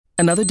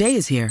Another day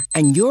is here,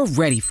 and you're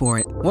ready for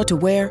it. What to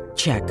wear?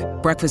 Check.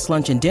 Breakfast,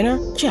 lunch, and dinner?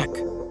 Check.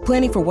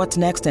 Planning for what's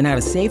next and how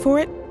to save for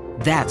it?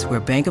 That's where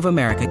Bank of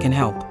America can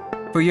help.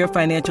 For your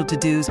financial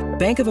to-dos,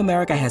 Bank of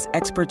America has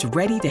experts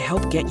ready to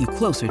help get you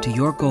closer to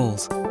your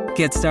goals.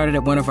 Get started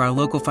at one of our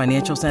local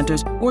financial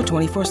centers or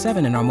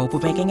 24/7 in our mobile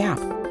banking app.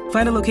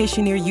 Find a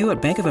location near you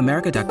at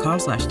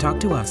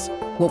bankofamerica.com/talktous.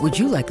 What would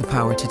you like the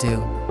power to do?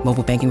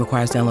 Mobile banking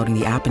requires downloading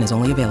the app and is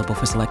only available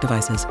for select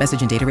devices.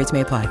 Message and data rates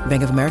may apply.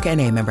 Bank of America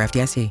N.A., member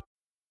FDIC.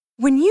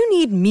 When you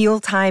need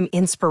mealtime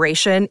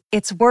inspiration,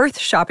 it's worth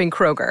shopping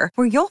Kroger,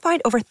 where you'll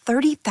find over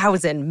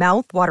 30,000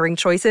 mouth-watering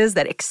choices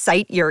that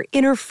excite your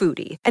inner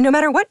foodie. And no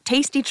matter what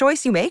tasty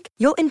choice you make,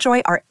 you'll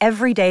enjoy our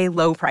everyday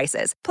low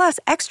prices, plus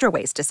extra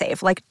ways to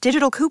save, like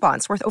digital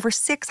coupons worth over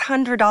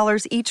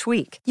 $600 each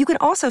week. You can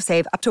also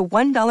save up to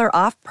 $1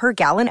 off per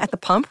gallon at the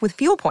pump with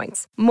fuel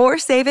points. More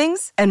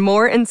savings and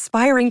more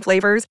inspiring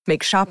flavors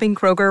make shopping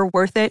Kroger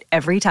worth it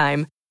every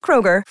time.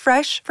 Kroger,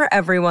 fresh for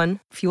everyone.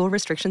 Fuel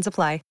restrictions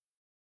apply.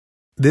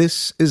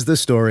 This is the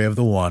story of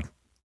the one.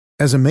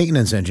 As a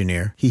maintenance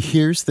engineer, he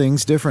hears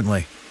things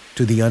differently.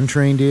 To the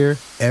untrained ear,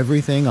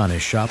 everything on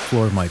his shop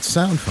floor might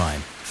sound fine,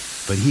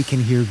 but he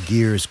can hear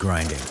gears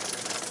grinding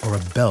or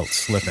a belt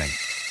slipping.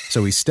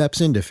 So he steps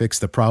in to fix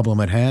the problem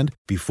at hand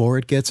before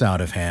it gets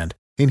out of hand.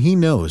 And he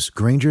knows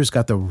Grainger's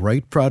got the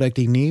right product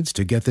he needs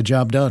to get the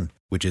job done,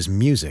 which is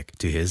music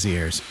to his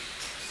ears.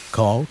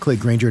 Call,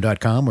 click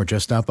Grainger.com, or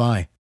just stop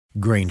by.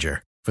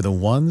 Grainger, for the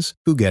ones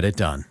who get it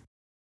done.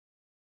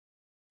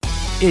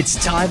 It's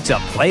time to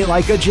play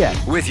like a Jet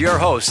with your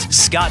host,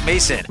 Scott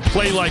Mason.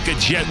 Play like a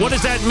Jet. What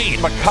does that mean?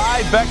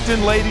 Mekhi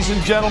Becton, ladies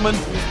and gentlemen.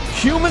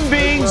 Human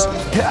beings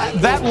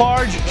that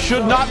large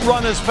should not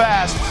run as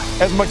fast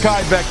as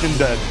Mekhi Becton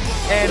did.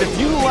 And if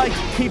you like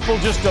people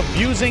just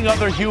abusing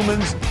other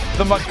humans,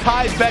 the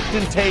Mekhi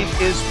Becton tape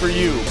is for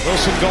you.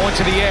 Wilson going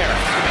to the air.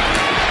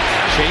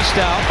 Chased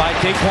out by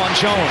Daquan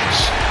Jones.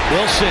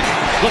 Wilson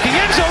looking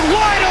end zone,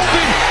 wide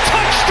open.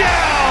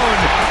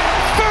 Touchdown!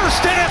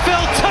 First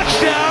NFL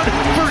touchdown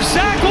for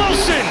Zach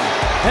Wilson.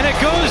 And it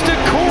goes to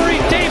Corey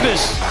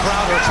Davis.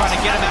 Crowder trying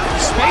to get him out in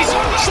space.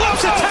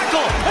 Slips a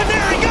tackle, and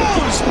there he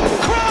goes.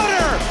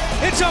 Crowder!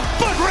 It's a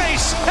foot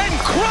race, and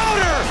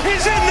Crowder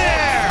is in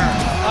there.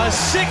 A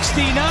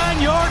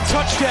 69-yard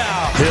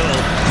touchdown. Hill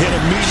hit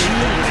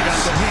immediately when he got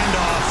the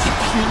handoff.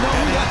 You know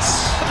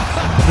that's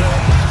The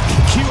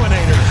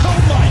Q-inator. oh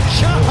my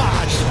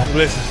gosh.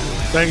 Listen,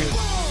 thank you.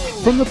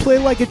 From the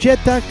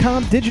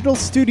PlayLikeAJet.com digital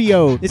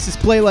studio, this is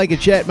Play Like a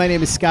Jet. My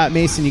name is Scott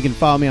Mason. You can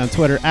follow me on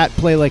Twitter at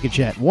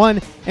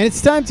PlayLikeAJet1. And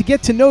it's time to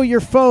get to know your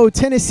foe,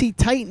 Tennessee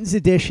Titans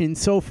edition.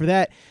 So for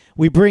that,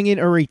 we bring in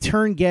a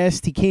return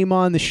guest. He came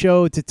on the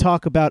show to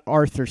talk about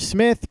Arthur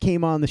Smith,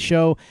 came on the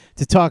show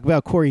to talk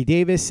about Corey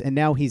Davis, and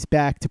now he's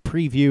back to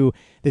preview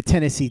the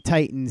Tennessee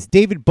Titans.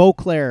 David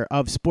Boclair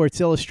of Sports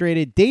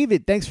Illustrated.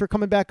 David, thanks for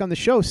coming back on the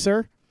show,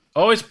 sir.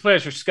 Always a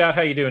pleasure. Scott,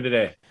 how you doing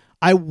today?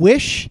 I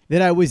wish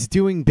that I was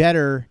doing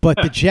better, but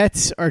the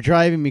Jets are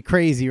driving me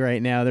crazy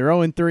right now. They're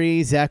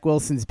 0-3. Zach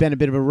Wilson's been a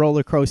bit of a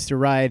roller coaster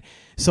ride.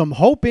 So I'm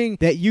hoping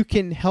that you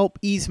can help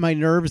ease my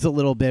nerves a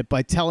little bit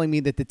by telling me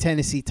that the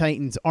Tennessee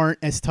Titans aren't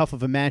as tough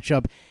of a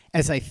matchup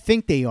as I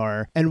think they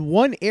are. And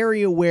one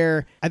area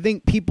where I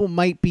think people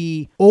might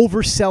be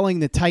overselling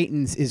the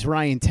Titans is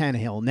Ryan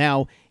Tannehill.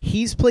 Now,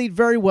 he's played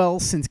very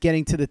well since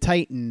getting to the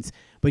Titans,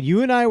 but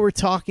you and I were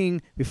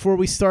talking before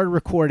we started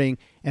recording,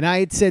 and I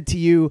had said to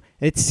you,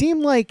 it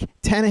seemed like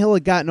Tannehill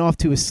had gotten off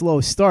to a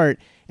slow start,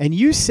 and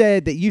you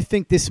said that you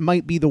think this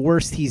might be the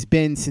worst he's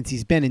been since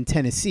he's been in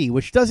Tennessee,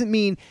 which doesn't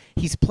mean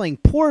he's playing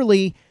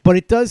poorly, but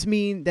it does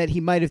mean that he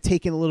might have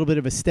taken a little bit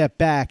of a step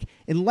back.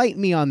 Enlighten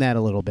me on that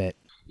a little bit.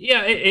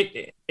 Yeah,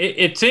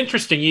 it's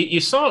interesting. You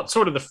saw it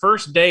sort of the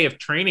first day of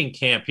training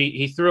camp.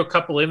 He threw a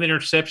couple of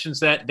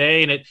interceptions that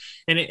day,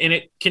 and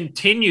it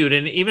continued.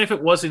 And even if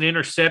it wasn't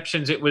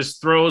interceptions, it was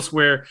throws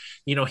where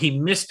he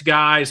missed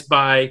guys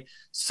by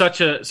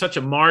such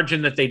a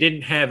margin that they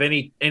didn't have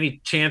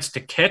any chance to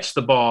catch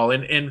the ball.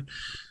 And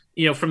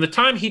from the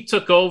time he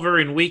took over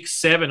in week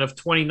 7 of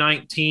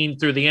 2019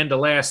 through the end of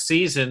last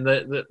season,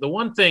 the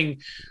one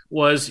thing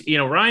was,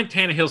 Ryan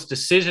Tannehill's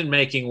decision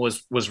making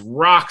was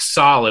rock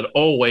solid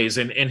always,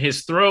 and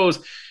his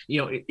throws,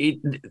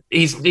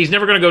 he's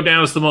never going to go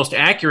down as the most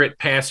accurate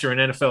passer in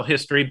NFL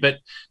history, but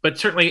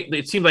certainly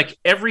it seemed like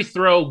every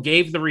throw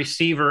gave the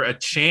receiver a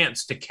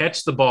chance to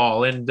catch the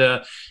ball, and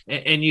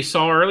you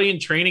saw early in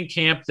training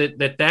camp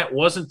that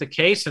wasn't the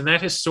case, and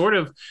that has sort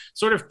of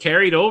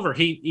carried over.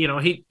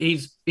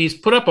 He's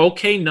put up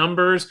okay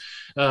numbers.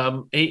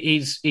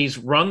 He's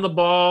run the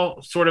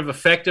ball sort of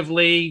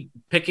effectively,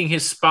 picking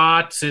his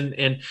spots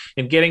and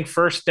getting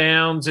first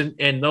downs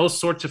and those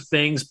sorts of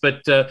things.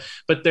 But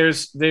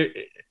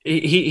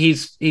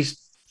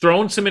he's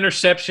thrown some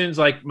interceptions.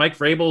 Like Mike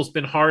Vrabel's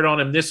been hard on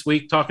him this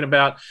week, talking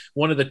about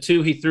one of the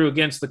two he threw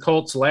against the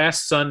Colts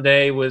last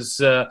Sunday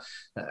was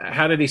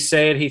how did he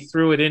say it? He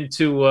threw it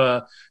into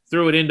a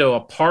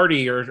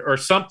party or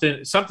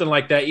something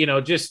like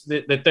that. Just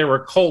that there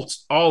were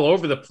Colts all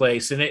over the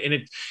place, and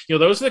it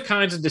those are the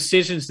kinds of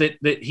decisions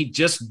that he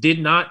just did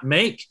not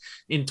make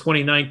in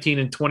 2019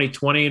 and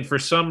 2020, and for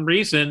some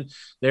reason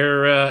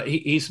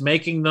he's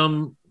making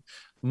them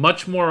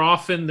much more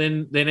often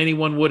than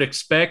anyone would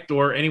expect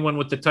or anyone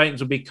with the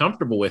Titans would be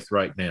comfortable with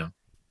right now.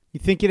 You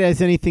think it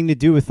has anything to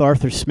do with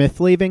Arthur Smith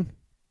leaving?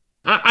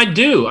 I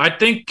do. I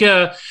think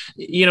that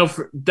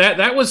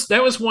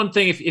was one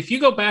thing. If you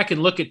go back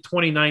and look at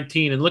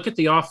 2019 and look at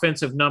the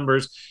offensive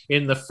numbers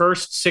in the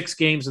first 6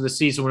 games of the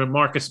season when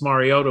Marcus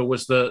Mariota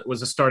was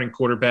the starting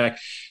quarterback,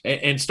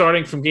 and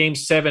starting from game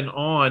 7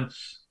 on,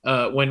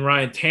 when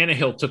Ryan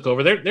Tannehill took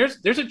over,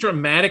 there's a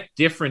dramatic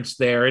difference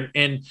there,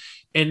 and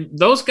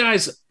those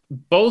guys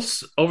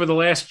both over the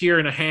last year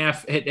and a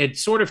half had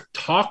sort of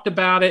talked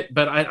about it,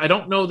 but I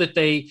don't know that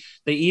they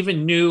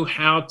even knew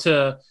how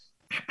to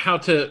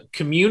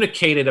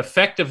communicate it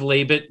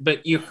effectively,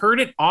 but you heard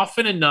it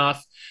often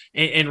enough,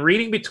 and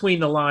reading between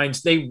the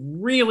lines, they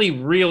really,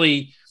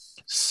 really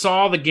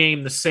saw the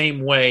game the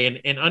same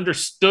way and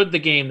understood the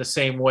game the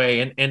same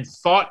way and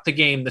thought the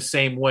game the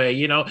same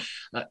way.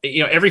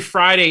 Every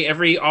Friday,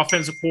 every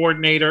offensive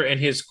coordinator and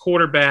his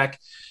quarterback,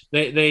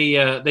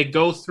 they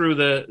go through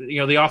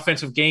the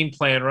offensive game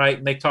plan, right?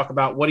 And they talk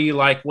about what do you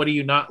like, what do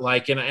you not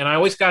like, and I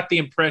always got the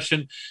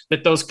impression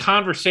that those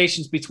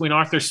conversations between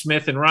Arthur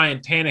Smith and Ryan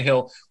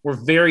Tannehill were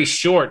very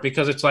short,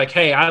 because it's like,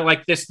 hey, I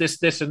like this,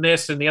 and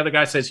this, and the other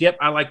guy says, yep,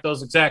 I like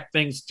those exact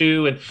things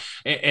too,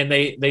 and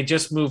they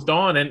just moved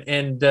on,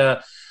 and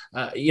the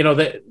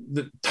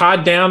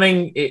Todd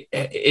Downing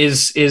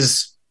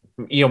is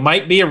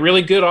might be a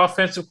really good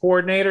offensive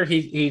coordinator.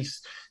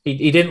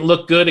 He didn't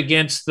look good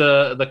against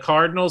the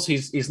Cardinals.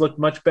 He's looked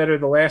much better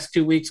the last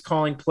 2 weeks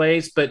calling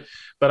plays, but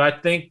I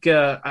think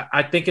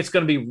it's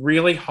going to be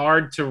really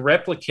hard to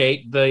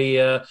replicate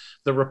the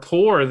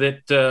rapport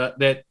that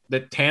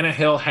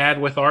Tannehill had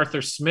with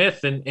Arthur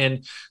Smith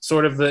and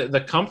sort of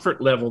the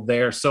comfort level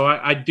there. So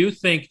I do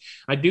think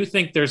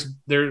there's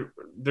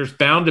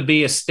bound to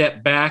be a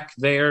step back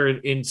there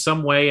in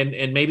some way,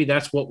 and maybe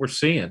that's what we're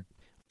seeing.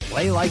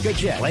 Play like a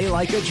Jet. Play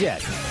like a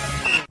Jet.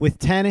 With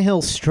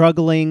Tannehill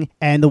struggling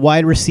and the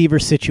wide receiver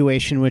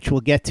situation, which we'll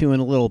get to in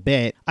a little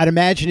bit, I'd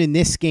imagine in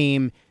this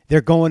game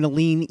they're going to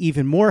lean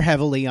even more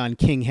heavily on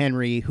King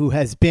Henry, who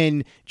has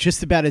been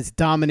just about as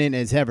dominant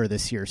as ever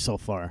this year so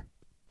far.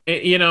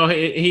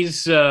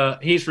 He's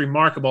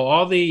remarkable.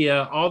 All the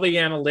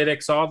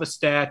analytics, all the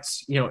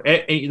stats.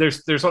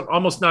 There's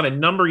almost not a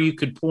number you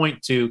could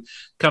point to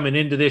coming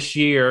into this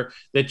year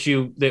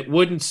that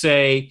wouldn't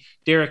say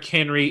Derrick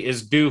Henry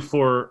is due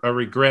for a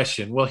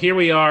regression. Well, here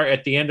we are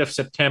at the end of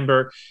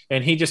September,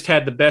 and he just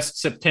had the best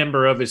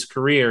September of his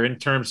career in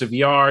terms of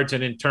yards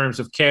and in terms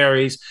of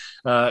carries.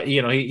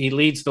 He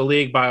leads the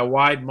league by a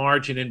wide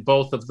margin in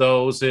both of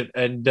those.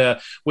 And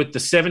with the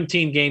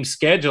 17-game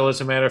schedule, as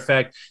a matter of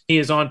fact, he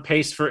is on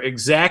pace for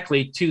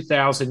exactly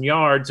 2,000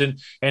 yards. And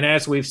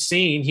as we've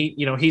seen,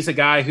 he's a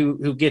guy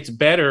who gets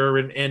better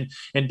and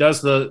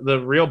does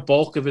the real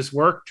bulk of his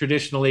work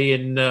traditionally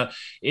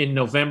in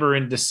November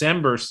and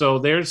December. So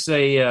there's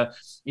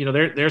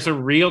there's a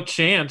real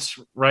chance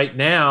right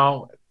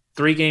now,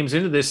 3 games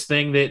into this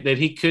thing, that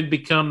he could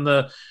become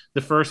the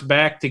first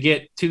back to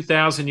get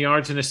 2,000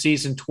 yards in a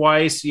season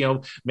twice,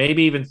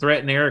 maybe even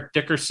threaten Eric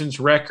Dickerson's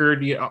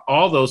record,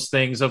 all those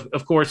things.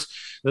 Of course,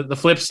 the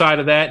flip side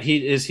of that,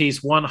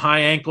 he's one high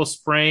ankle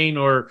sprain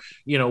or,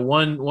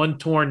 one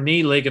torn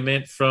knee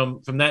ligament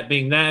from that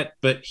being that.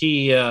 But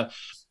he's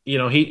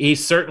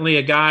certainly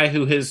a guy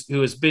who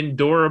has been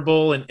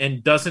durable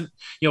and doesn't,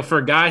 for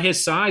a guy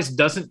his size,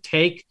 doesn't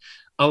take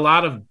a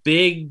lot of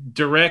big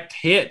direct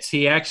hits.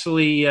 He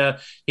actually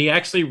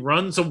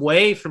runs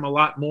away from a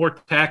lot more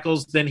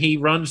tackles than he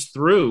runs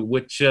through,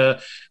 which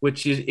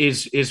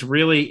is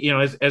really,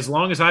 as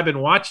long as I've been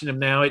watching him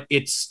now,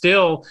 it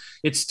still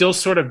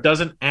sort of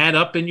doesn't add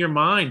up in your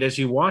mind as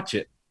you watch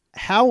it.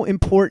 How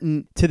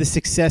important to the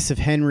success of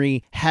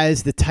Henry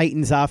has the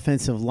Titans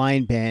offensive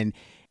line been?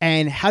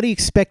 And how do you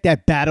expect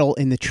that battle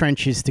in the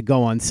trenches to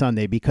go on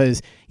Sunday?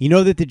 Because you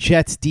know that the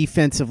Jets'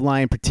 defensive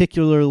line,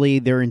 particularly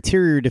their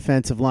interior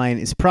defensive line,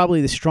 is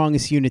probably the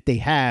strongest unit they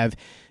have.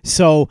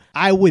 So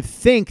I would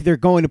think they're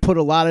going to put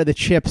a lot of the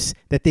chips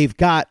that they've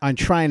got on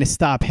trying to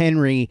stop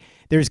Henry.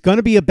 There's going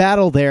to be a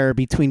battle there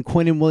between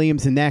Quinnen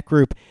Williams and that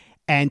group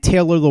and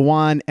Taylor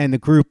Lewan and the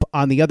group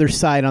on the other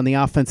side on the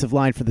offensive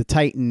line for the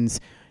Titans.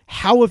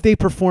 How have they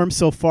performed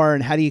so far,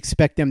 and how do you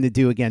expect them to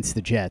do against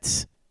the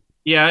Jets?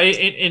 Yeah,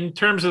 in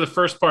terms of the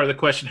first part of the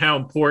question, how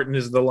important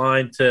is the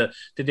line to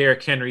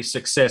Derrick Henry's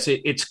success?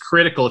 It's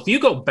critical. If you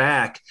go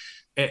back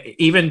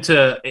even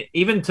to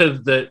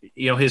the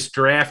his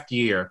draft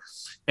year,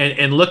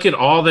 and look at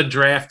all the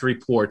draft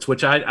reports,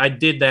 which I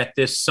did that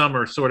this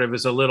summer sort of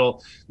as a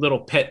little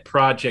pet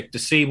project to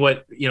see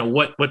what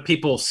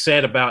people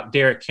said about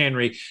Derrick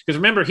Henry. Because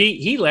remember,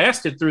 he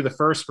lasted through the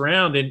first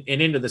round and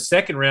into the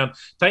second round.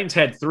 Titans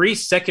had 3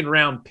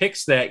 second-round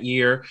picks that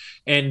year,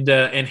 and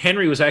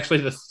Henry was actually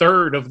the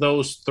third of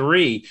those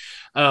 3.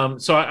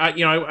 So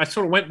I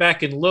sort of went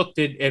back and looked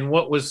at and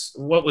what was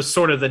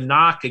sort of the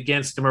knock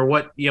against him, or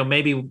what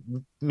maybe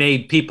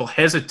made people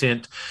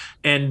hesitant,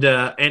 and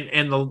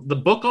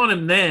the book on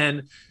him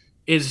then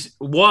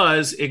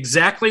was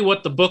exactly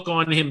what the book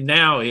on him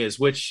now is,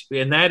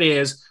 and that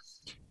is,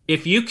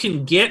 if you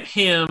can get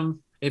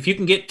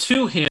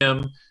to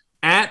him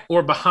at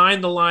or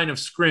behind the line of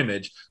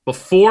scrimmage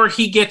before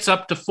he gets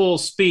up to full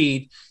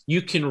speed, you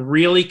can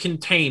really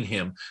contain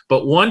him.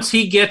 But once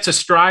he gets a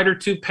stride or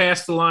two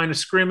past the line of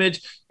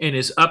scrimmage and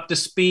is up to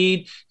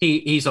speed,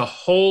 he's a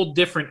whole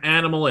different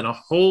animal and a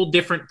whole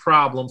different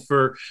problem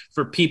for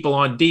people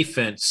on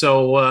defense.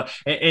 So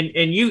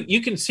and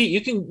you can see,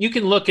 you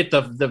can look at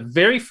the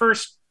very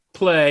first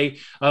play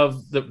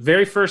of the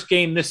very first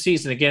game this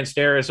season against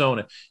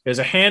Arizona. There's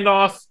a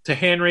handoff to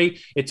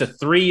Henry. It's a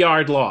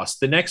 3-yard loss.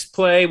 The next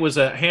play was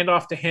a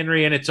handoff to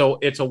Henry, and it's a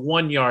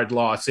 1-yard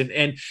loss.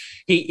 And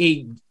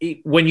he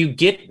when you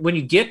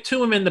get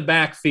to him in the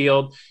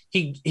backfield,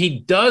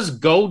 he does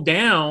go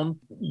down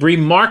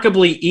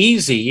remarkably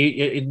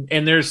easy.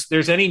 And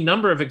there's any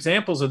number of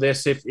examples of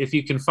this if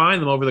you can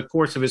find them over the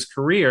course of his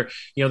career.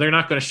 They're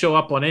not going to show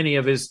up on any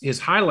of his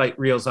highlight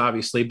reels,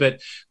 obviously, but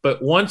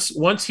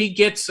once he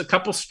gets a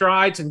couple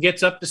strides and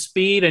gets up to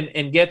speed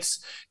and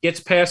gets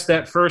past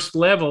that first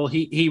level,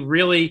 he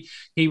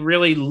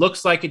really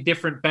looks like a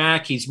different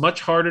back. He's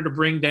much harder to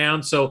bring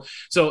down. So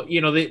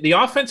the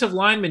offensive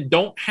linemen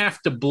don't have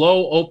to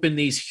blow open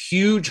these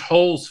huge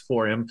holes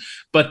for him,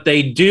 but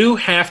they do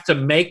have to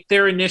make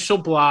their initial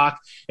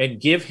block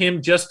and give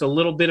him just a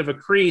little bit of a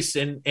crease,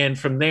 and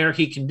from there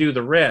he can do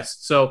the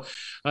rest. So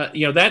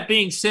that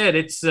being said,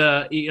 it's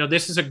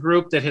this is a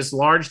group that has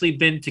largely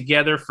been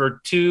together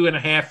for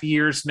 2.5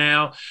 years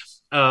now.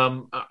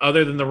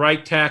 Other than the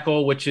right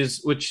tackle,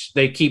 which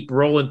they keep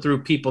rolling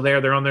through people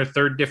there. They're on their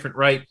 3rd different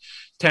right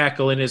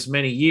tackle in as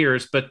many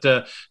years. But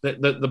the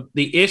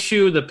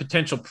issue, the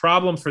potential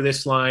problem for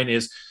this line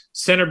is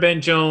center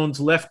Ben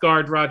Jones, left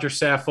guard Roger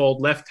Saffold,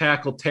 left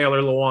tackle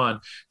Taylor Lewan.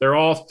 They're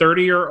all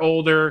 30 or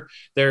older.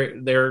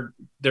 They're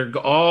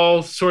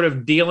all sort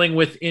of dealing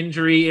with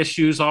injury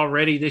issues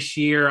already this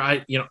year.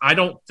 I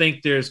don't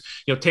think there's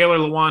Taylor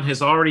Lewan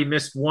has already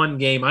missed 1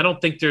 game. I don't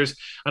think there's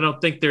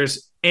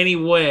any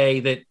way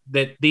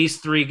that these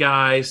 3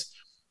 guys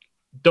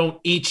don't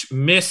each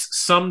miss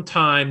some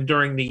time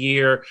during the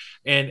year,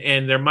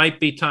 and there might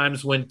be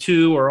times when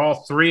 2 or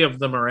all 3 of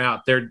them are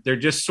out. They're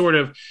just sort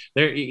of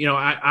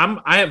I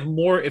have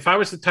more. If I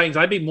was the Titans,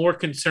 I'd be more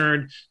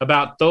concerned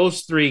about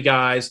those 3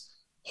 guys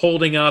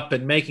holding up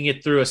and making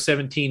it through a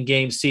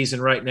 17-game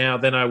season right now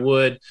than I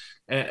would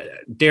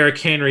Derrick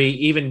Henry,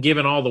 even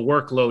given all the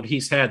workload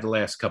he's had the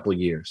last couple of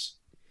years.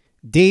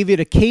 David,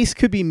 a case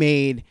could be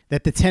made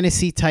that the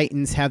Tennessee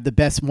Titans have the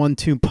best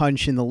 1-2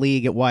 punch in the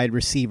league at wide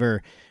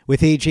receiver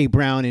with A.J.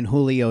 Brown and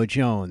Julio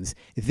Jones.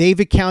 They've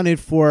accounted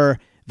for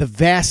the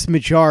vast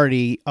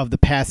majority of the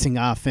passing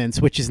offense,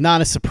 which is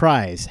not a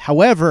surprise.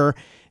 However,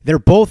 they're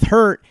both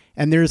hurt,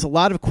 and there's a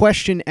lot of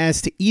question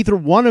as to either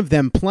one of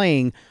them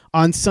playing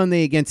on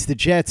Sunday against the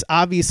Jets.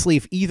 Obviously,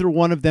 if either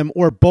one of them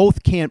or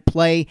both can't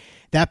play,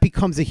 that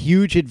becomes a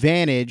huge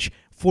advantage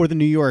for the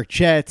New York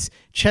Jets.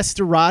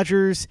 Chester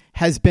Rogers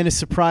has been a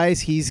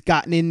surprise. He's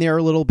gotten in there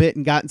a little bit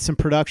and gotten some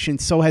production.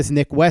 So has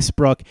Nick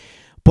Westbrook.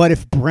 But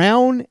if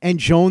Brown and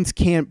Jones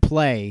can't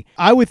play,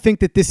 I would think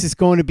that this is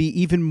going to be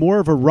even more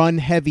of a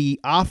run-heavy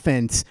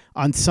offense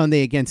on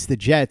Sunday against the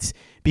Jets,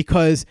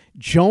 because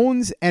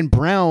Jones and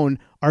Brown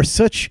are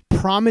such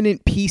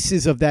prominent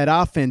pieces of that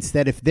offense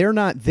that if they're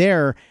not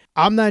there,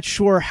 I'm not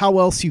sure how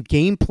else you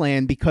game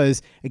plan,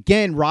 because,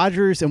 again,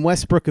 Rodgers and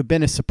Westbrook have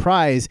been a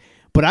surprise,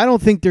 but I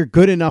don't think they're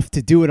good enough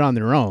to do it on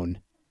their own.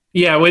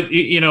 Yeah,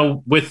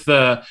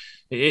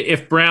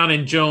 if Brown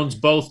and Jones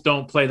both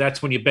don't play,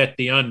 that's when you bet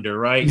the under,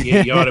 right?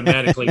 You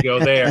automatically go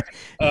there.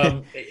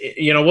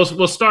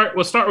 We'll start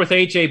with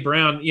AJ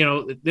Brown.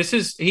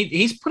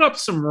 He's put up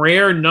some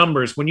rare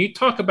numbers. When you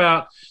talk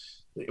about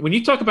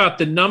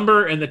the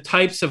number and the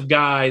types of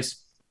guys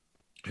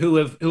who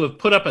have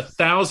put up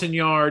 1,000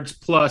 yards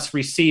plus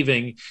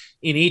receiving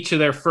in each of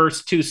their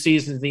first 2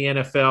 seasons in the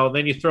NFL,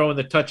 then you throw in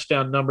the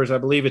touchdown numbers. I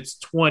believe it's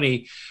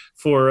 20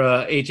 for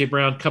AJ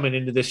Brown coming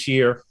into this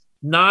year.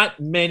 Not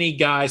many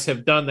guys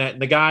have done that,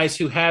 and the guys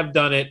who have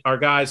done it are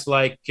guys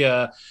like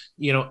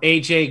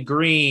AJ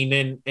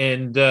Green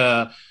and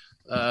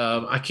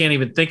I can't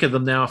even think of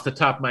them now off the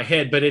top of my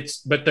head,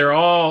 but they're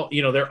all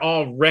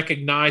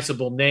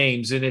recognizable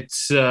names, and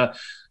it's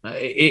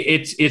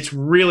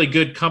really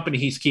good company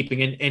he's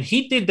keeping, and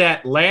he did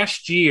that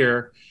last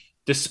year,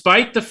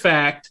 despite the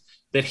fact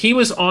that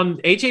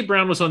AJ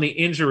Brown was on the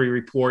injury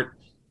report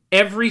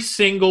every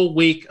single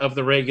week of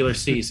the regular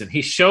season.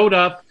 He showed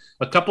up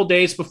a couple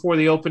days before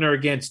the opener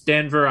against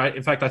Denver.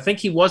 In fact, I think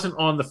he wasn't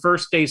on the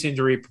first day's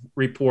injury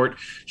report,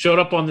 showed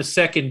up on the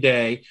second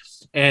day,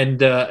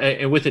 and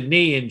with a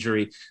knee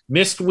injury,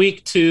 missed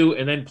week 2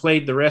 and then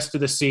played the rest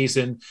of the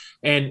season.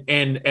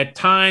 And at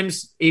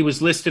times he was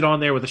listed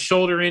on there with a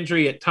shoulder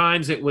injury. At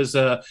times it was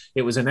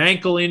an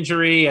ankle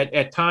injury.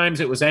 At times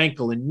it was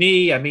ankle and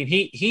knee. I mean,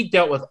 he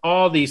dealt with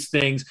all these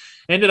things,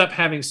 ended up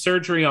having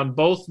surgery on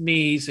both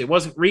knees. It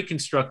wasn't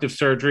reconstructive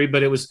surgery,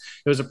 but it was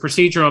a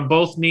procedure on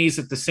both knees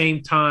at the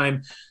same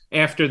time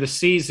after the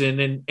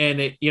season. And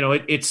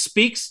it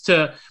speaks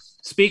to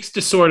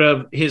sort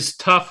of his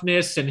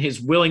toughness and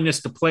his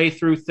willingness to play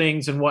through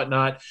things and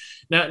whatnot.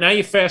 Now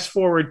you fast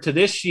forward to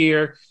this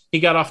year, he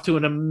got off to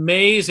an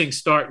amazing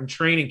start in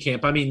training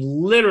camp. I mean,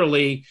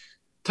 literally,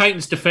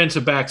 Titans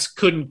defensive backs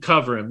couldn't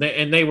cover him.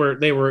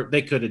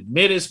 They could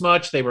admit as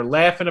much. They were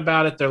laughing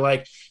about it. They're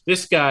like,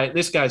 this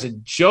guy's a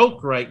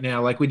joke right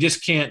now. Like, we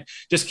just can't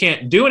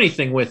do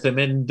anything with him.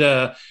 And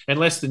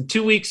less than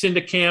 2 weeks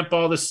into camp,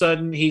 all of a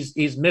sudden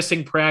he's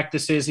missing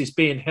practices. He's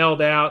being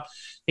held out.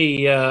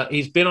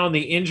 He's been on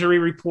the injury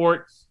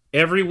report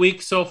every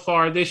week so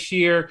far this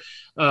year.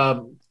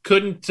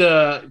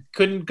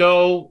 Couldn't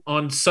go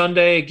on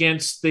Sunday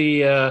against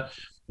the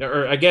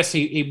or I guess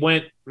we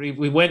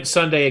went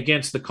Sunday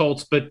against the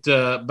Colts, but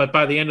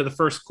by the end of the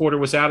first quarter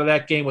was out of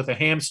that game with a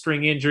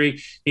hamstring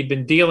injury. He'd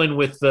been dealing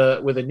with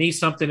a knee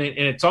something, and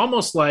it's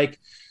almost like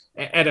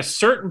at a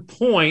certain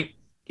point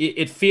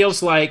it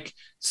feels like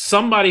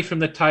somebody from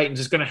the Titans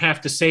is going to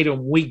have to say to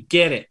him, "We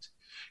get it.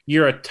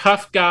 You're a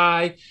tough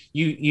guy.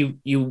 You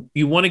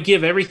want to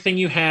give everything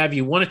you have.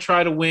 You want to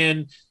try to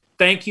win.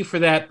 Thank you for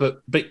that.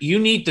 But you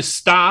need to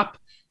stop,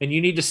 and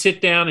you need to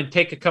sit down and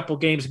take a couple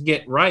games and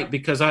get right."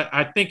 Because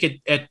I think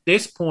at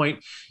this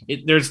point,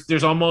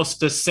 there's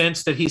almost a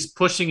sense that he's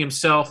pushing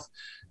himself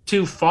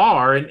too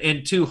far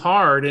and too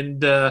hard.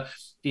 And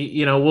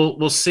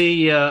we'll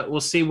see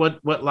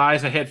what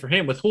lies ahead for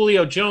him. With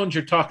Julio Jones,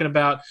 you're talking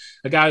about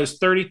a guy who's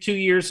 32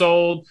 years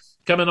old,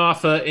 coming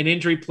off an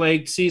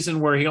injury-plagued season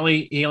where he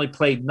only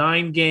played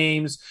 9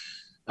 games.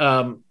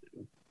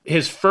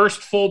 His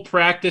first full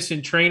practice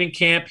in training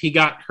camp, he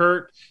got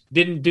hurt,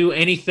 didn't do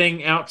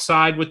anything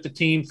outside with the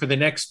team for the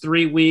next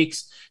 3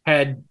 weeks,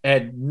 had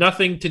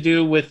nothing to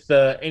do with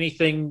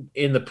anything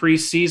in the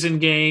preseason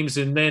games,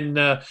 and then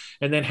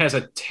has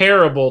a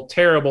terrible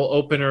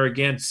opener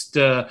against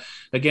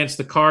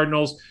the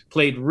Cardinals.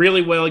 Played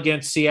really well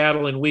against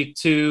Seattle in week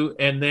 2,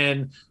 and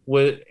then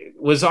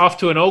was off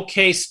to an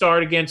okay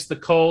start against the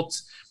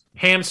Colts.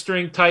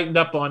 Hamstring tightened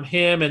up on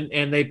him,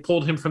 and they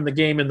pulled him from the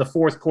game in the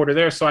fourth quarter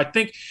there. So I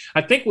think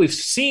we've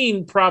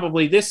seen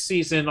probably this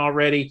season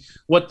already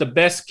what the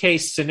best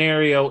case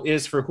scenario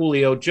is for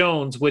Julio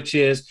Jones, which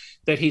is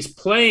that he's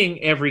playing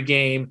every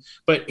game,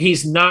 but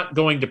he's not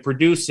going to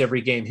produce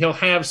every game. He'll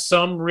have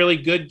some really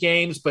good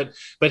games, but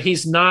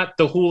he's not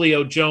the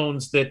Julio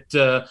Jones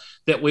that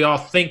we all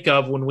think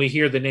of when we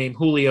hear the name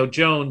Julio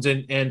Jones.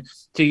 And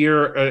to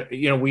your,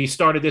 we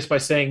started this by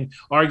saying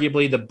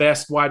arguably the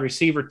best wide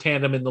receiver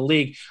tandem in the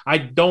league. I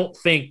don't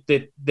think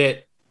that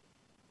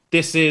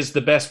this is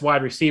the best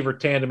wide receiver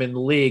tandem in the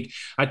league.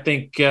 I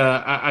think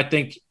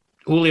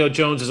Julio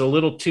Jones is a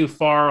little too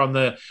far on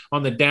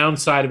the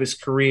downside of his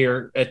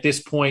career at this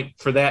point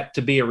for that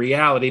to be a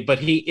reality, but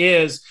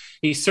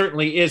he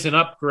certainly is an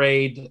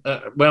upgrade.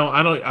 I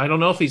don't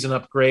know if he's an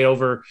upgrade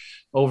over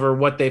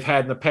what they've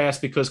had in the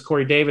past, because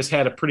Corey Davis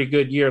had a pretty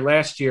good year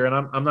last year,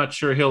 and I'm not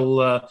sure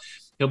he'll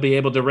be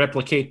able to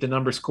replicate the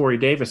numbers Corey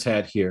Davis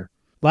had here.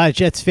 A lot of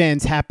Jets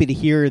fans happy to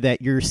hear that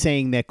you're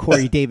saying that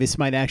Corey Davis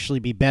might actually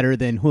be better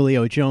than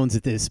Julio Jones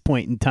at this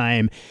point in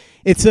time.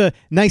 It's a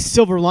nice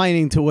silver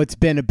lining to what's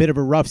been a bit of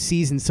a rough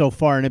season so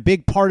far, and a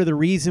big part of the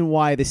reason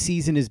why the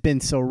season has been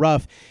so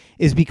rough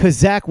is because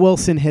Zach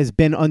Wilson has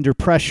been under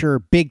pressure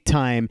big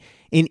time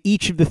in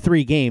each of the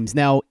 3 games.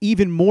 Now,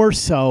 even more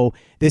so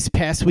this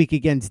past week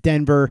against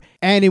Denver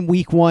and in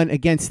week 1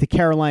 against the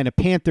Carolina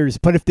Panthers.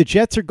 But if the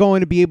Jets are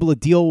going to be able to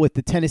deal with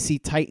the Tennessee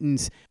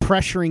Titans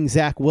pressuring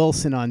Zach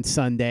Wilson on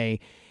Sunday,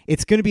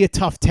 it's going to be a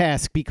tough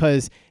task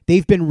because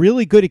they've been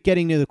really good at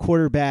getting to the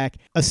quarterback,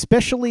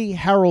 especially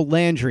Harold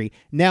Landry.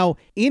 Now,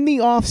 in the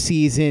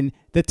offseason,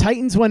 the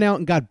Titans went out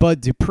and got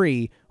Bud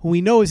Dupree, who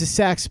we know is a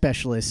sack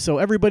specialist. So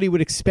everybody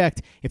would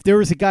expect if there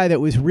was a guy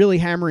that was really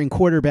hammering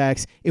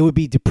quarterbacks, it would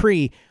be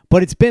Dupree.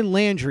 But it's been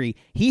Landry.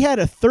 He had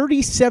a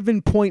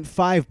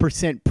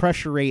 37.5%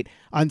 pressure rate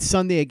on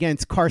Sunday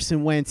against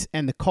Carson Wentz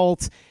and the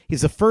Colts.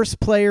 He's the first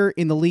player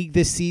in the league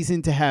this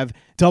season to have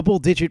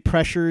double-digit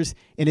pressures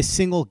in a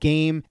single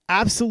game.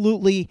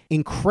 Absolutely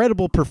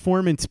incredible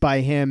performance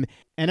by him.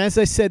 And as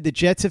I said, the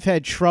Jets have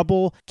had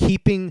trouble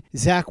keeping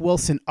Zach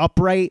Wilson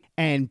upright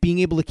and being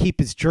able to keep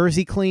his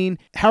jersey clean.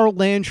 Harold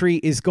Landry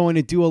is going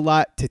to do a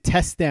lot to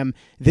test them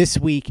this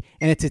week,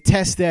 and it's a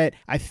test that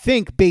I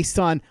think, based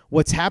on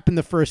what's happened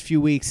the first few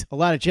weeks, a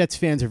lot of Jets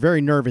fans are very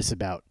nervous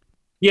about.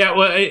 Yeah,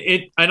 well,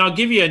 and I'll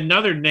give you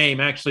another name,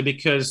 actually,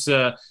 because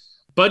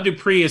Bud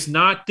Dupree is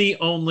not the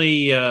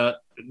only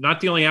not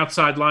the only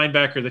outside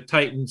linebacker the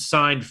Titans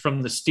signed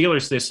from the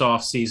Steelers this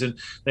offseason.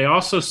 They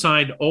also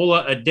signed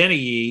Ola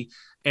Adeniyi,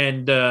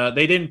 and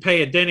they didn't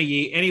pay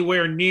Adeniyi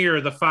anywhere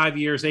near the 5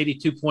 years,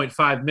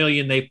 $82.5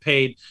 million they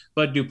paid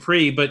Bud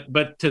Dupree.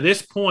 But to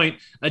this point,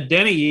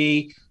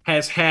 Adeniyi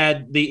has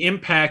had the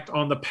impact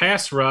on the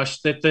pass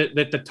rush that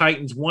the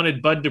Titans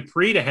wanted Bud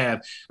Dupree to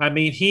have. I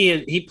mean,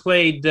 he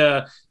played,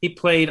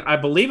 I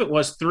believe it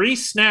was 3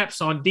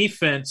 snaps on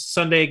defense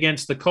Sunday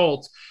against the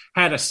Colts,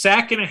 had a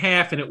sack and a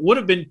half, and it would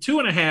have been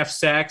 2.5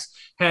 sacks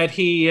had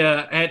he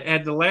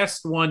had the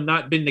last one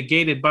not been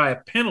negated by a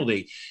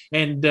penalty.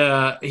 And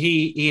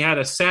he had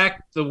a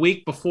sack the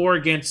week before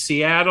against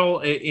Seattle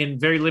in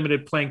very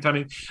limited playing time.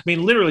 I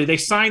mean, literally, they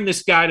signed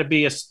this guy to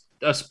be a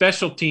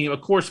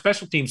core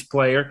special teams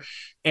player,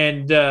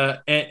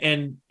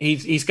 and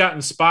he's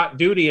gotten spot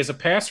duty as a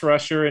pass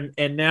rusher,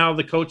 and now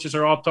the coaches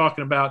are all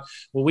talking about,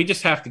 well, we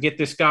just have to get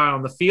this guy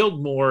on the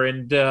field more,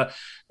 and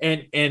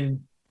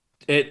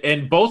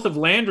both of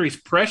Landry's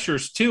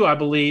pressures too, I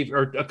believe,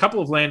 or a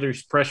couple of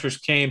Landry's pressures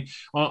came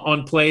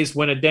on plays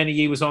when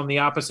Adeniyi was on the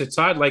opposite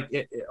side.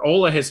 Like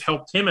Ola has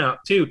helped him out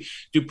too.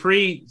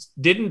 Dupree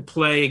didn't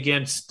play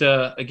against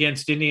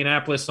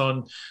Indianapolis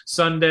on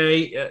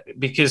Sunday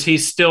because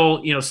he's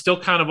still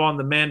kind of on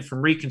the mend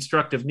from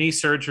reconstructive knee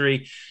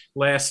surgery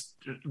last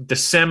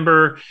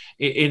December.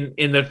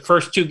 In the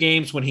first 2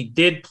 games when he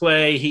did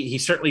play, he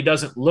certainly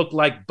doesn't look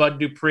like Bud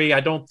Dupree.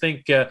 I don't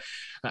think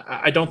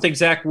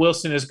Zach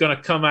Wilson is going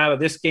to come out of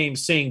this game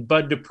seeing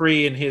Bud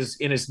Dupree in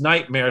his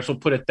nightmares. We'll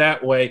put it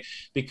that way,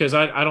 because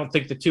I don't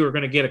think the two are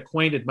going to get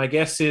acquainted. My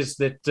guess is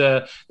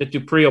that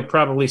Dupree will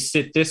probably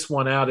sit this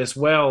one out as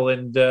well,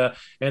 and they're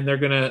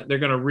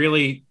gonna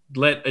really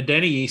let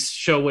Adeniyi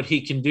show what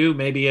he can do,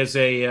 maybe as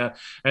a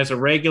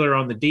regular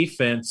on the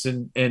defense,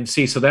 and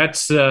see. So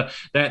that's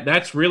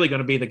really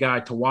going to be the guy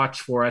to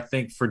watch for, I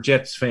think, for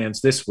Jets fans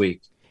this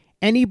week.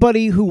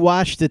 Anybody who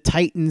watched the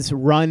Titans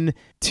run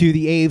to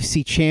the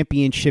AFC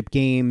Championship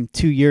game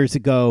 2 years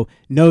ago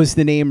knows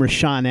the name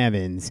Rashaan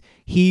Evans.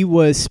 He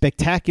was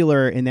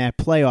spectacular in that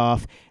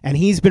playoff, and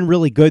he's been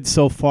really good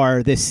so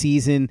far this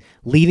season,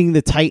 leading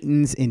the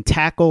Titans in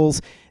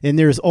tackles. And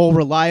there's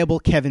all-reliable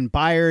Kevin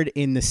Byard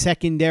in the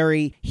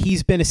secondary.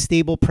 He's been a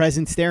stable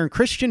presence there. And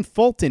Christian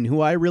Fulton,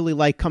 who I really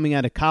like coming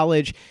out of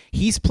college,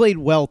 he's played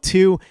well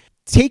too.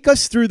 Take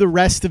us through the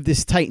rest of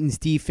this Titans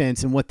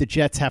defense and what the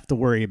Jets have to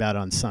worry about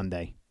on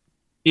Sunday.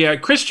 Yeah,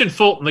 Christian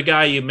Fulton, the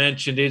guy you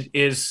mentioned,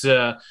 is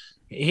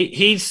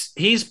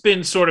he's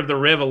been sort of the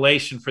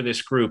revelation for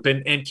this group.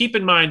 And keep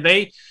in mind,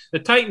 the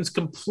Titans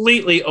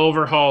completely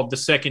overhauled the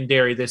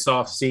secondary this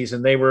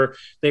offseason.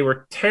 They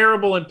were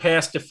terrible in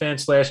pass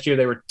defense last year.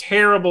 They were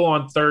terrible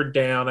on third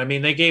down. I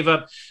mean, they gave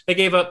up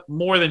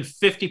more than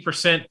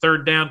 50%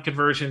 third down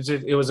conversions.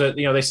 It was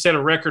they set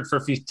a record for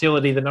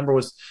futility. The number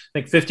was,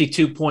 I think,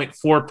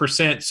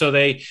 52.4%. So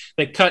they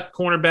cut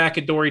cornerback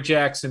Adoree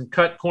Jackson,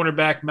 cut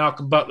cornerback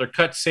Malcolm Butler,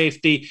 cut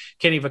safety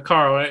Kenny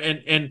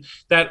Vaccaro, and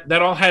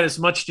that all had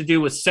as much to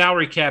do with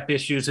salary cap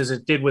issues as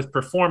it did with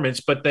performance.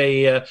 But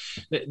they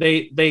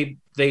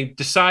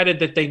decided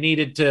that they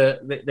needed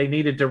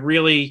to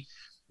really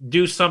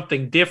do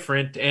something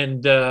different,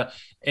 and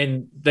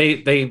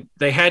they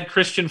had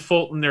Christian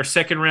Fulton, their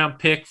second round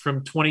pick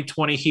from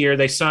 2020 here.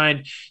 They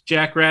signed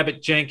Jack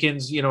Rabbit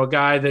Jenkins, a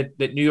guy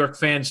that New York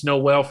fans know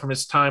well from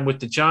his time with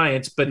the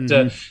Giants. But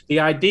the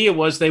idea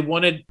was they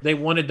wanted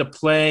to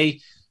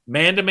play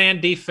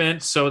man-to-man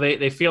defense, so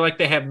they feel like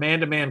they have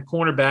man-to-man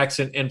cornerbacks,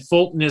 and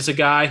Fulton is a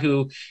guy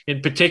who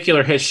in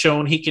particular has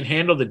shown he can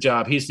handle the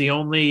job. He's the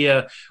only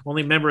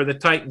member of the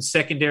Titans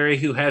secondary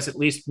who has at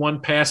least one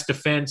pass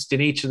defensed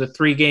in each of the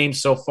 3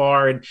 games so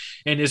far, and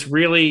is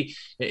really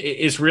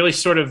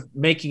sort of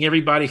making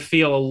everybody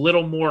feel a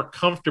little more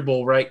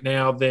comfortable right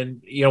now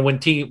than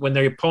when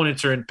their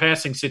opponents are in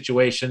passing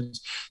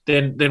situations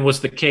than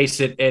was the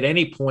case at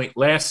any point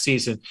last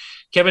season.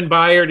 Kevin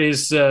Byard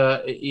is,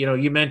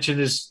 you mentioned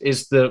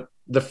is the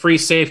free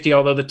safety,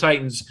 although the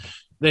Titans,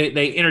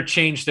 they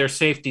interchange their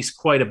safeties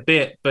quite a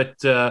bit. But,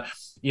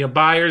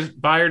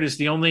 Byard is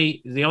the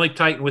only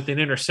Titan with an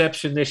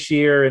interception this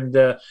year, and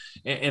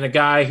a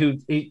guy who,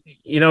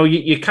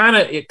 you kind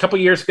of a couple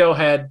years ago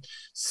had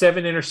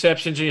 7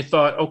 interceptions, and you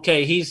thought,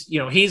 okay, he's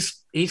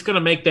going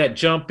to make that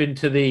jump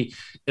into the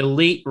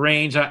elite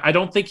range. I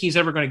don't think he's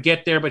ever going to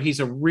get there, but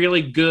he's a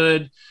really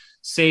good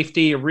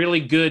safety, a really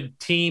good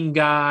team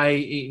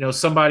guy,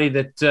 somebody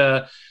that's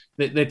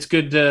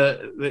good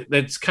to,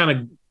 that's kind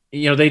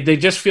of, they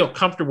just feel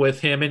comfortable with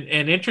him.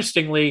 And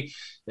interestingly,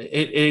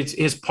 it's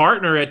his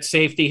partner at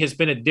safety has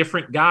been a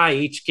different guy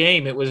each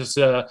game. It was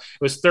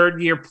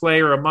third-year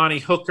player Amani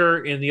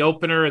Hooker in the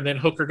opener, and then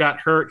Hooker got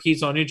hurt.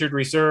 He's on injured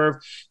reserve.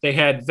 They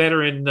had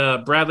veteran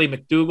Bradley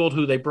McDougald,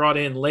 who they brought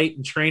in late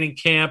in training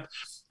camp.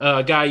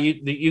 Guy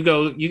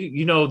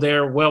you know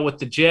there well with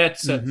the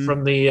Jets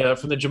from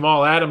the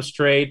Jamal Adams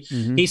trade.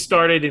 He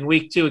started in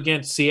week 2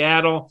 against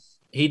Seattle.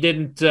 He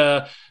didn't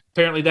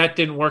apparently that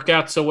didn't work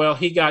out so well.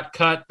 He got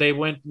cut. They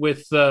went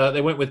with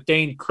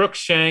Dane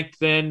Cruikshank,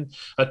 then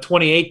a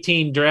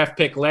 2018 draft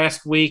pick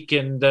last week,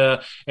 and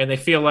they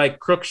feel like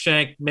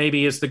Cruikshank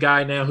maybe is the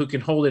guy now who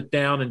can hold it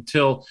down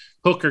until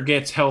Hooker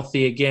gets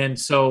healthy again.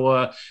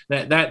 So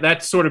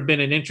that's sort of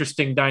been an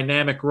interesting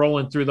dynamic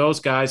rolling through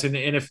those guys. And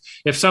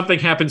if something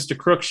happens to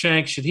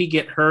Cruikshank, should he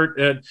get hurt,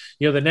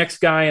 the next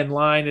guy in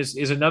line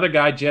is another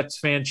guy Jets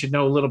fans should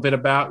know a little bit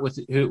about,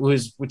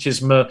 which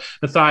is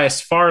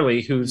Matthias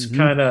Farley, who's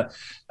kind of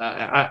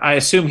I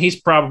assume he's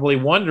probably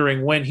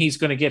wondering when he's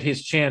going to get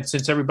his chance,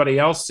 since everybody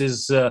else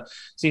seems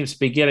to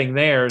be getting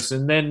theirs.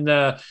 And then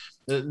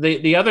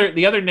the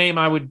other name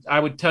I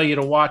would tell you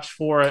to watch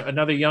for,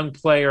 another young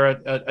player,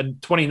 a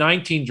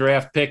 2019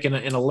 draft pick and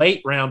a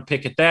late round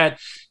pick at that,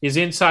 is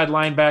inside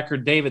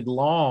linebacker David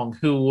Long,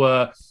 who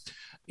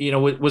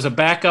was a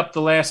backup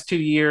the last 2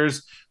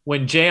 years.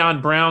 When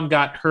Jayon Brown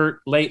got hurt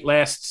late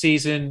last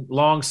season,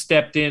 Long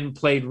stepped in,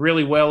 played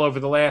really well over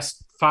the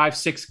last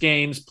 5-6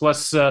 games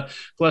plus the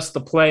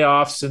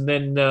playoffs, and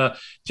then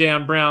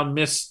Jayon Brown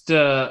missed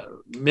the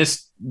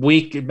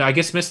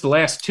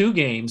last 2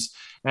 games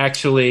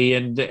actually,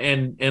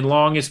 and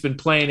Long has been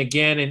playing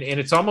again, and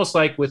it's almost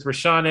like with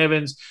Rashaan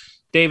Evans,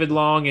 David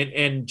Long,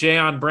 and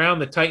Jayon Brown,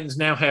 the Titans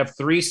now have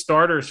 3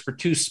 starters for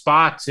 2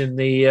 spots in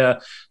their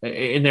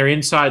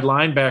inside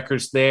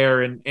linebackers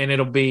there, and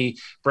it'll be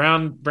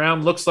Brown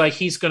looks like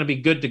he's going to be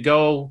good to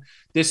go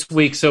this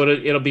week, so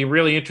it'll be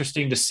really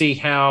interesting to see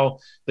how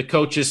the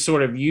coaches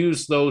sort of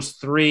use those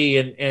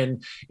 3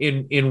 and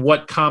in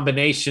what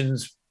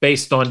combinations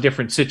based on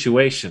different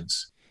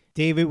situations.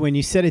 David, when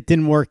you said it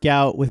didn't work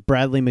out with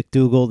Bradley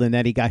McDougald and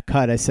that he got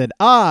cut, I said,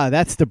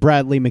 that's the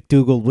Bradley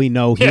McDougald we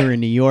know here in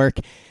New York.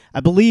 I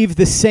believe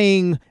the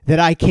saying that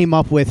I came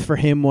up with for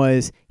him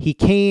was, he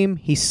came,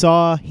 he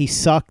saw, he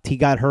sucked, he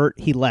got hurt,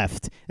 he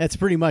left. That's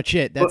pretty much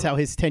it. That's how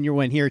his tenure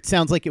went here. It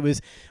sounds like it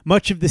was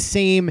much of the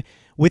same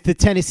with the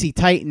Tennessee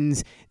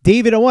Titans.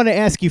 David, I want to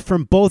ask you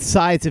from both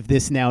sides of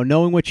this now,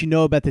 knowing what you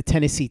know about the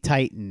Tennessee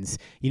Titans.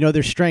 You know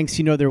their strengths,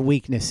 you know their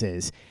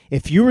weaknesses.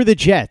 If you were the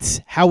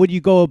Jets, how would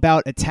you go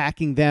about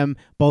attacking them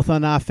both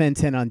on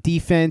offense and on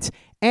defense?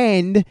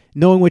 And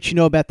knowing what you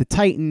know about the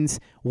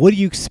Titans, what do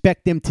you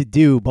expect them to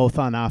do both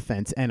on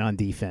offense and on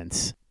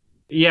defense?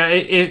 Yeah,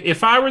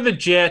 if I were the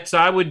Jets,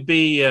 I would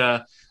be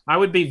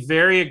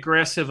very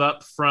aggressive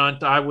up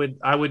front. I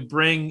would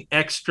bring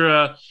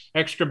extra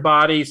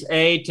bodies,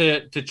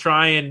 to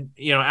try and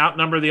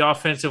outnumber the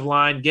offensive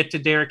line, get to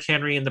Derrick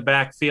Henry in the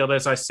backfield,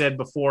 as I said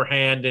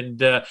beforehand,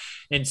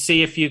 and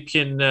see if you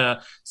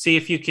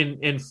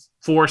can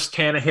force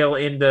Tannehill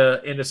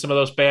into some of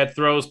those bad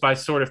throws by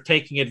sort of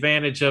taking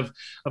advantage of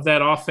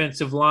that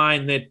offensive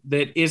line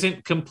that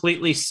isn't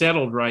completely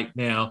settled right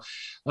now.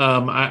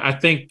 I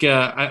think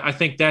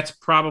that's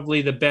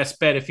probably the best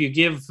bet. If you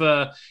give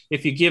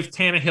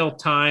Tannehill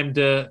time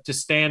to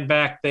stand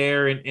back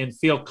there and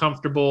feel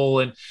comfortable,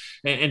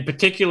 and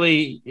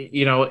particularly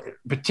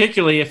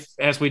if,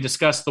 as we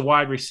discussed, the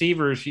wide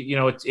receivers,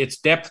 it's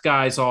depth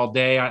guys all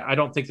day. I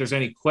don't think there's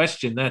any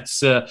question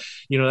that's the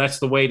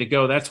way to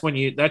go. That's when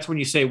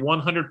you say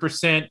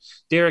 100%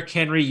 Derrick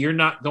Henry, you're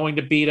not going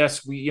to beat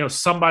us.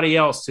 Somebody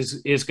else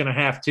is going to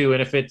have to,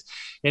 and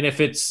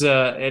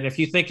if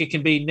you think it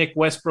can be Nick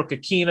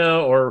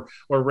Westbrook-Akina or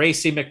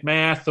Racey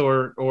McMath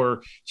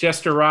or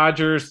Chester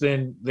Rogers,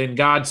 then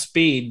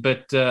Godspeed.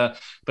 But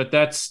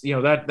that's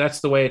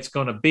the way it's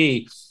going to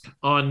be.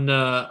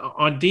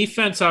 On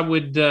defense, I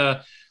would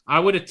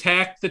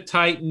attack the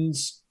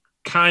Titans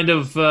kind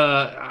of.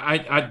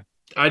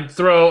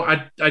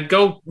 I'd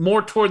go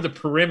more toward the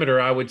perimeter,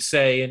 I would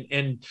say,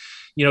 and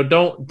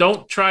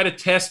don't try to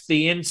test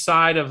the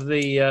inside of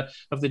the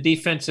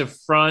defensive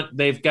front.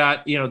 They've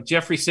got,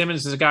 Jeffrey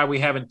Simmons is a guy we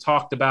haven't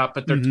talked about,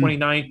 but their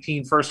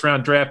 2019 first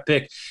round draft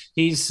pick.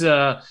 He's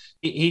a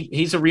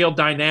real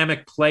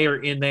dynamic player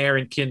in there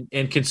and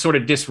can sort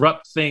of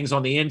disrupt things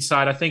on the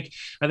inside. I think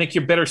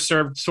you're better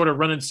served sort of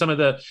running some of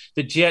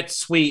the jet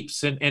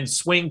sweeps and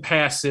swing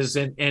passes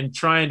and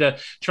trying to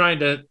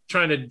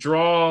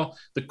draw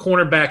the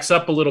cornerbacks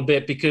up a little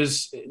bit,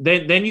 because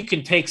then you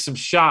can take some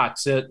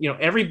shots.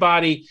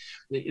 Everybody.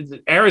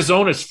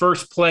 Arizona's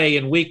first play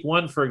in week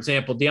 1, for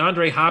example,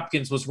 DeAndre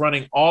Hopkins was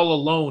running all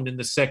alone in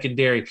the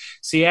secondary.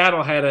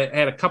 Seattle had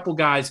a couple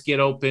guys get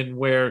open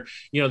where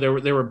there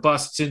were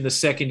busts in the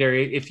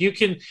secondary. If you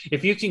can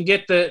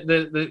get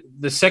the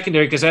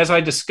secondary, because as I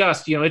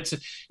discussed,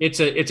 it's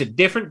a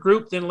different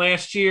group than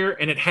last year,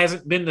 and it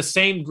hasn't been the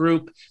same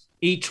group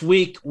each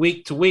week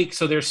to week.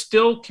 So there's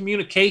still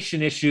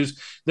communication issues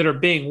that are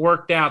being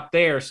worked out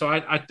there. So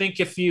I think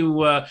if you,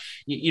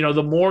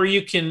 the more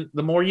you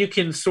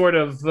can sort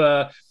of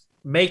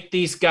make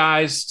these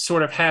guys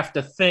sort of have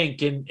to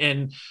think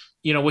and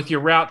with your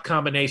route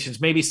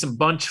combinations, maybe some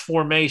bunch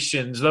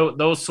formations,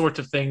 those sorts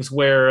of things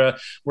where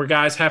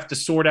guys have to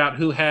sort out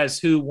who has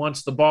who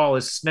once the ball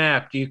is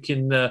snapped. You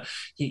can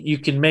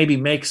maybe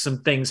make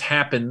some things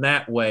happen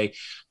that way.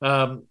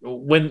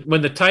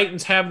 When the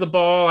Titans have the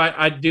ball,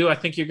 I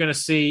think you're going to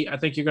see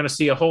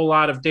a whole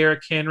lot of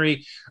Derrick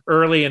Henry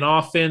early and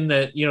often.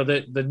 That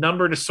the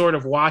number to sort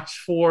of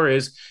watch for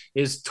is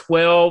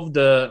 12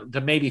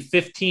 to maybe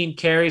 15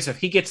 carries. If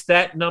he gets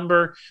that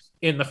number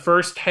in the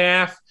first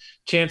half,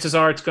 chances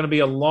are it's going to be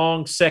a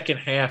long second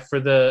half for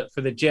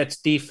the Jets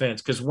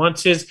defense, because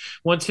once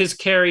his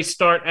carries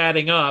start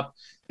adding up,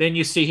 then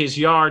you see his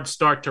yards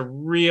start to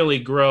really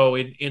grow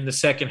in the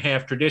second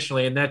half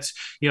traditionally. And that's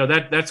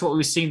what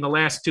we've seen the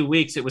last 2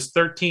 weeks. It was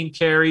 13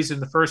 carries in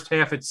the first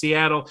half at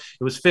Seattle.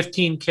 It was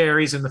 15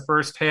 carries in the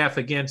first half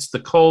against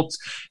the Colts.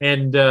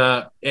 And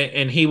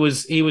he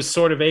was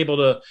sort of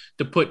able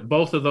to put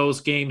both of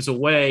those games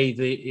away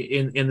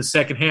in the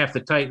second half.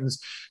 The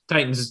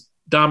Titans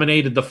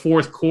dominated the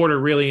fourth quarter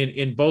really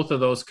in both of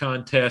those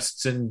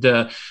contests, and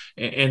that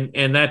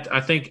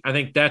I think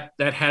that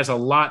has a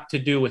lot to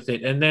do with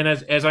it. And then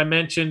as I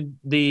mentioned,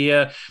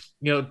 the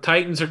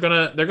Titans are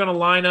gonna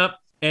line up,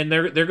 and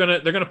they're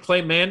gonna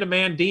play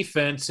man-to-man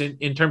defense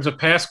in terms of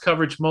pass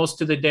coverage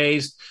most of the day.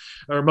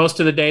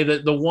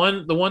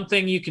 The one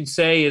thing you can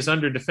say is,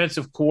 under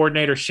defensive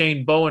coordinator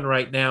Shane Bowen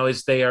right now,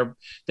 is they are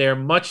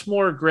much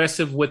more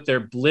aggressive with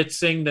their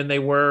blitzing than they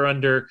were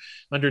under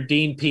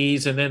Dean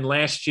Pease. And then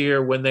last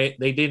year, when they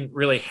didn't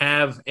really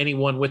have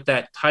anyone with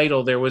that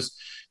title, there was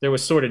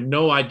sort of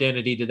no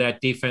identity to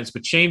that defense.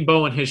 But Shane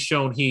Bowen has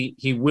shown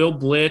he will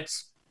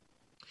blitz,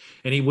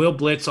 and he will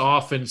blitz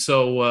often.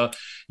 So,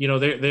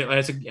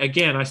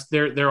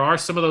 there are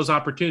some of those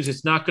opportunities.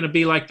 It's not going to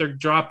be like they're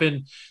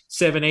dropping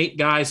 7-8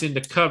 guys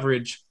into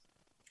coverage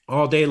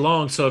all day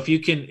long. So if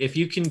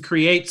you can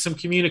create some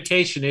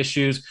communication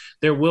issues,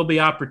 there will be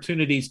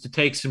opportunities to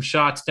take some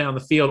shots down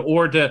the field,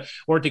 or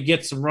to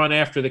get some run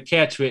after the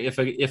catch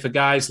if a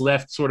guy's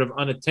left sort of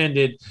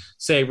unattended,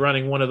 say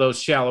running one of those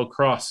shallow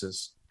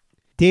crosses.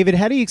 David,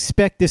 how do you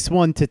expect this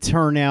one to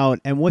turn out,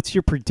 and what's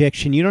your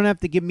prediction? You don't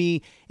have to give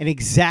me an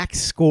exact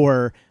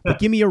score, but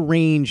give me a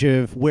range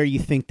of where you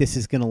think this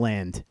is going to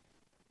land.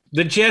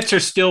 The Jets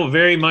are still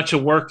very much a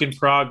work in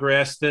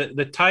progress.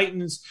 The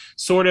Titans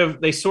sort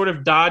of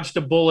dodged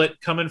a bullet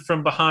coming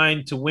from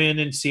behind to win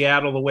in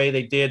Seattle the way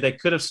they did. They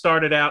could have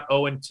started out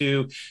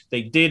 0-2.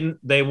 They didn't.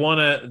 They won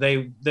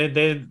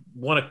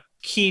a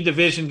key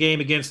division game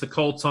against the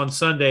Colts on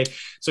Sunday.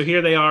 So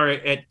here they are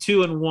at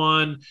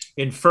 2-1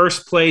 in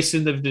first place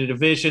in the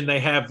division. They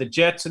have the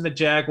Jets and the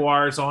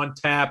Jaguars on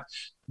tap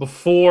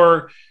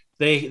before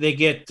they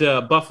get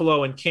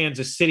Buffalo and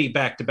Kansas City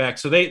back to back.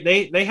 So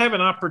they have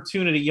an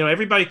opportunity.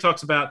 Everybody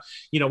talks about,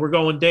 we're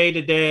going day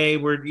to day.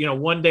 We're,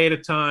 one day at a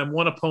time,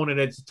 one opponent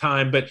at a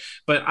time. But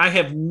I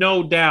have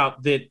no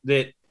doubt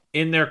that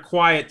in their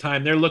quiet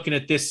time, they're looking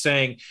at this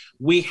saying,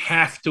 we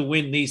have to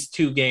win these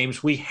two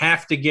games. We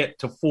have to get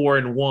to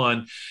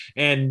 4-1.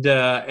 And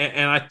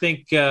I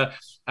think this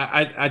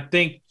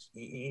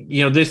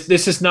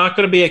is not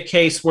going to be a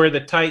case where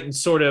the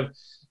Titans sort of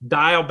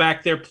dial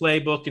back their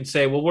playbook and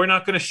say, well, we're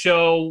not going to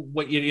show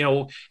what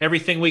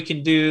everything we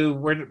can do.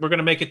 We're going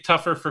to make it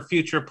tougher for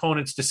future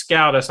opponents to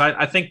scout us.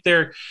 I think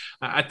they're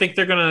going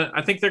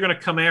to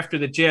come after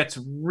the Jets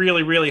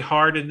really, really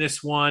hard in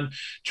this one.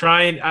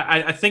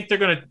 I think they're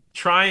going to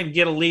try and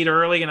get a lead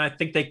early, and I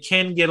think they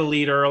can get a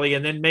lead early,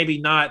 and then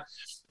maybe not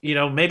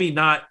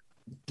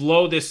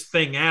blow this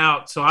thing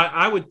out. So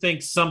I would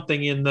think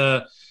something in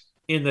the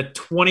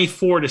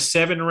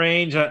 24-7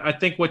 range. I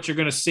think what you're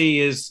going to see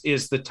is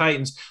the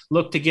Titans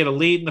look to get a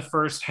lead in the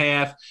first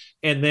half,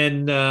 and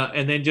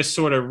then just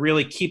sort of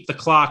really keep the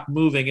clock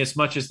moving as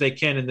much as they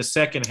can in the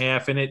second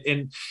half.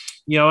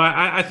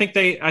 I think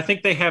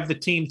they have the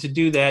team to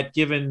do that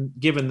given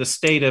the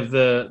state of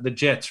the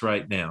Jets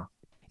right now.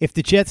 If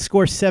the Jets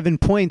score 7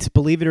 points,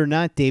 believe it or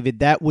not, David,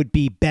 that would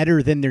be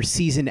better than their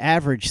season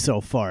average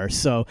so far.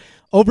 So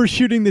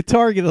overshooting the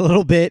target a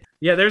little bit.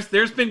 Yeah,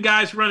 there's been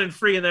guys running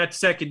free in that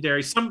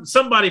secondary.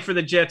 Somebody for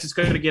the Jets is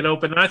going to get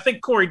open. And I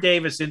think Corey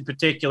Davis in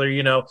particular,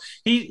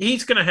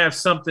 he's going to have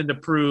something to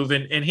prove,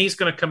 and he's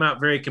going to come out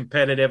very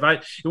competitive.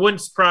 It wouldn't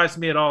surprise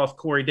me at all if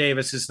Corey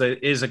Davis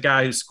is a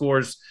guy who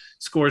scores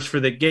for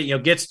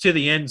gets to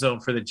the end zone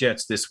for the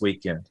Jets this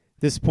weekend.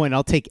 This point,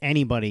 I'll take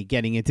anybody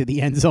getting into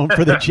the end zone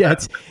for the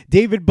Jets.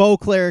 David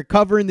Boclair,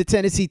 covering the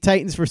Tennessee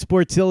Titans for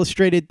Sports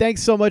Illustrated.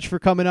 Thanks so much for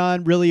coming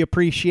on. Really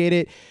appreciate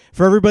it.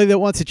 For everybody that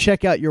wants to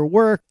check out your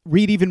work,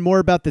 read even more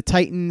about the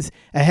Titans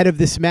ahead of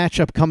this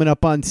matchup coming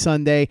up on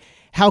Sunday,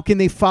 how can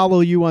they follow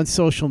you on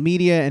social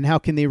media, and how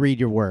can they read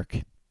your work?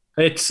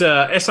 It's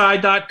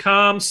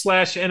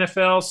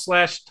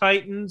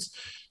si.com/NFL/Titans.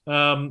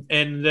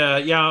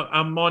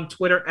 I'm on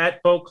Twitter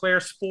at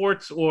Boclair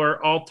Sports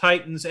or All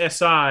Titans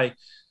SI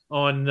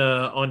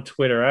on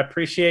Twitter. I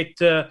appreciate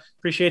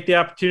the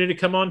opportunity to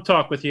come on and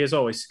talk with you as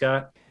always,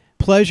 Scott.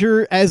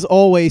 Pleasure as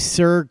always,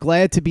 sir.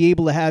 Glad to be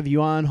able to have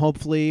you on.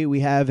 Hopefully we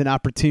have an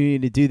opportunity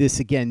to do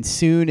this again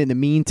soon. In the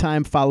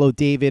meantime, follow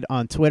David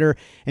on Twitter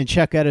and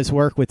check out his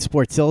work with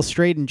Sports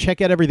Illustrated, and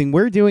check out everything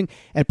we're doing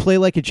at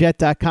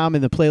playlikeajet.com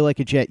and the Play Like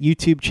a Jet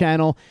YouTube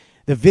channel.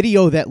 The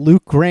video that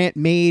Luke Grant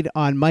made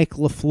on Mike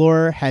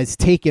LaFleur has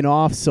taken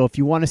off, so if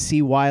you want to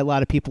see why a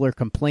lot of people are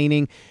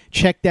complaining,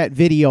 check that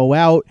video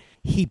out.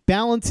 He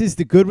balances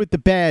the good with the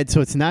bad,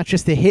 so it's not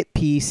just a hit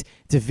piece.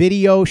 It's a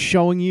video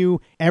showing you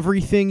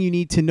everything you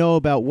need to know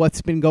about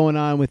what's been going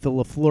on with the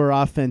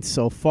LaFleur offense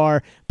so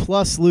far.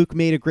 Plus, Luke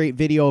made a great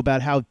video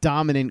about how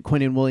dominant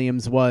Quinnen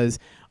Williams was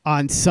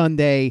on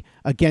Sunday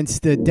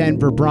against the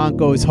Denver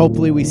Broncos.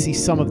 Hopefully we see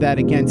some of that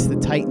against the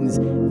Titans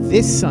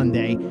this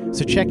Sunday.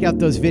 So check out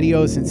those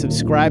videos and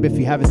subscribe if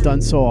you haven't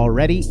done so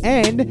already.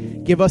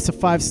 And give us a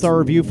 5-star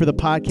review for the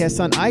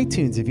podcast on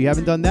iTunes if you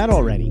haven't done that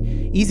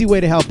already. Easy way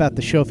to help out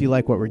the show if you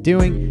like what we're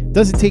doing.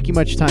 Doesn't take you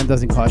much time,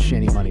 doesn't cost you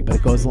any money, but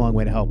it goes a long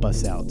way to help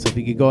us out. So if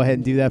you could go ahead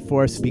and do that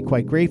for us, we'd be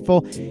quite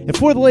grateful. And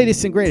for the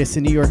latest and greatest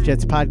in New York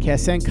Jets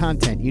podcasts and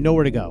content, you know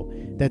where to go.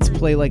 That's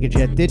Play Like a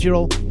Jet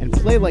Digital and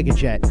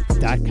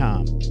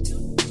PlayLikeAJet.com.